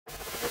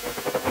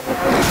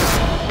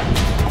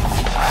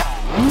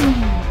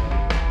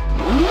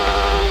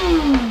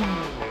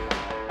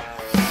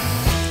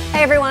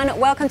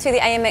welcome to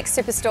the AMX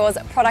Superstore's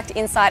Product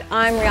Insight.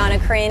 I'm Riana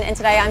Crehan, and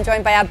today I'm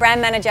joined by our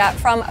brand manager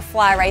from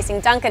Fly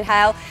Racing, Duncan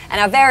Hale,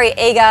 and our very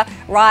eager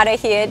rider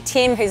here,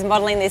 Tim, who's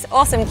modelling this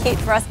awesome kit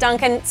for us.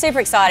 Duncan, super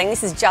exciting.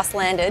 This has just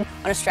landed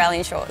on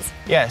Australian shores.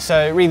 Yeah,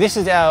 so really this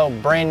is our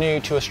brand new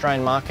to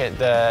Australian market,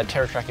 the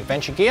Terra Trek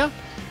Adventure gear.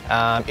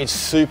 It's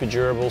super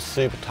durable,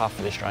 super tough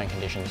for the Australian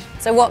conditions.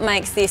 So what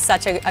makes this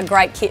such a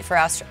great kit for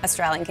our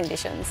Australian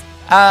conditions?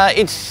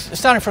 It's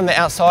starting from the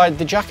outside.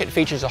 The jacket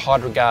features a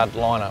HydraGuard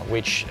liner,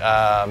 which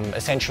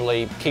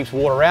essentially keeps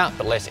water out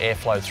but lets air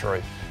flow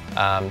through.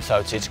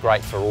 So it's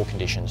great for all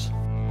conditions.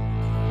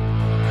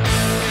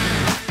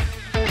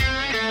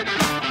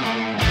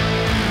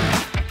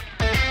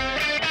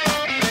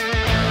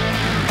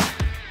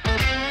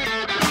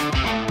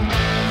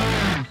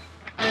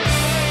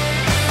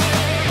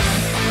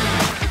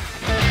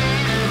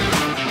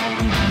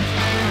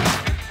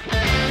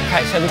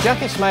 Okay, so the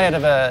jacket's made out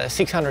of a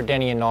 600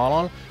 denier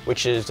nylon,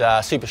 which is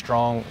super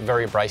strong,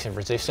 very abrasive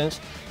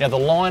resistance. Now the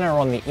liner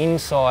on the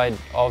inside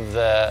of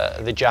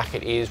the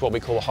jacket is what we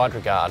call a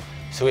HydraGuard.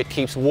 So it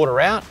keeps water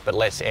out, but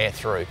lets air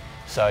through.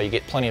 So you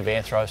get plenty of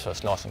airthrow, so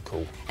it's nice and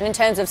cool. And in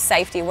terms of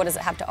safety, what does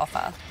it have to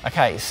offer?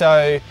 Okay,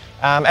 so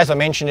as I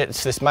mentioned,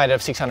 it's made out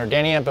of 600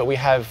 denier, but we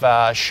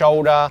have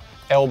shoulder,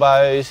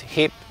 elbows,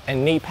 hip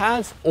and knee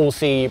pads, all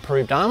CE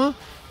approved armour.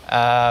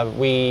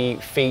 We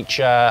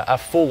feature a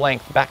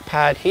full-length back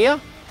pad here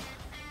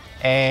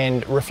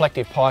and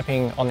reflective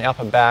piping on the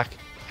upper back,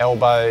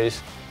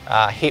 elbows,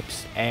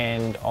 hips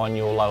and on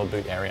your lower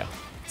boot area.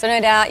 So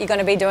no doubt you're going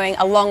to be doing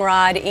a long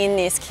ride in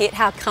this kit.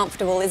 How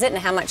comfortable is it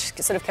and how much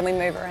sort of can we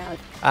move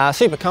around?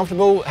 Super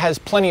comfortable, has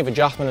plenty of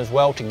adjustment as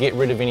well to get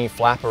rid of any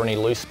flap or any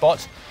loose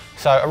spots.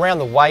 So around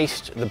the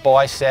waist, the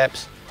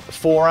biceps, the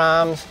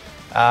forearms,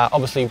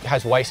 obviously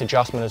has waist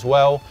adjustment as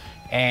well.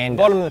 And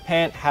bottom of the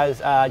pant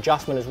has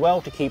adjustment as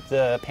well to keep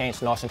the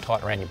pants nice and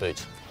tight around your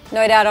boots.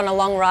 No doubt on a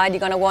long ride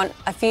you're going to want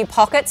a few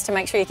pockets to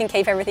make sure you can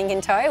keep everything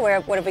in tow.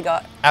 What have we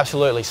got?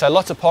 Absolutely, so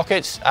lots of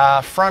pockets,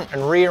 front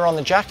and rear on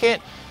the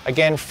jacket,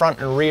 again front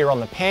and rear on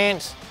the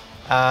pants.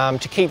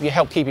 To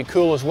help keep you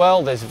cool as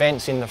well, there's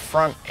vents in the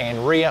front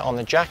and rear on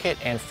the jacket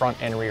and front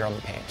and rear on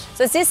the pants.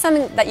 So is this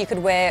something that you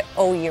could wear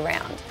all year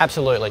round?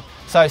 Absolutely.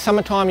 So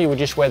summertime you would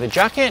just wear the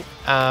jacket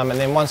and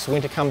then once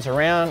winter comes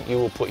around you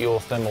will put your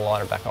thermal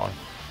liner back on.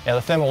 Now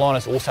the thermal liner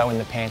is also in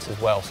the pants as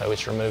well, so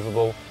it's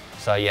removable.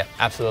 So yeah,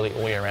 absolutely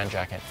all year round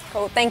jacket.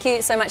 Cool, thank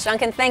you so much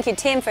Duncan. Thank you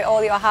Tim for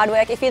all your hard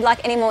work. If you'd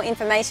like any more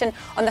information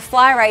on the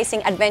Fly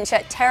Racing Adventure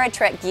Terra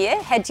Trek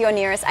gear, head to your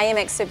nearest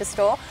AMX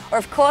Superstore, or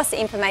of course the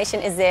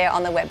information is there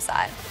on the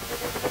website.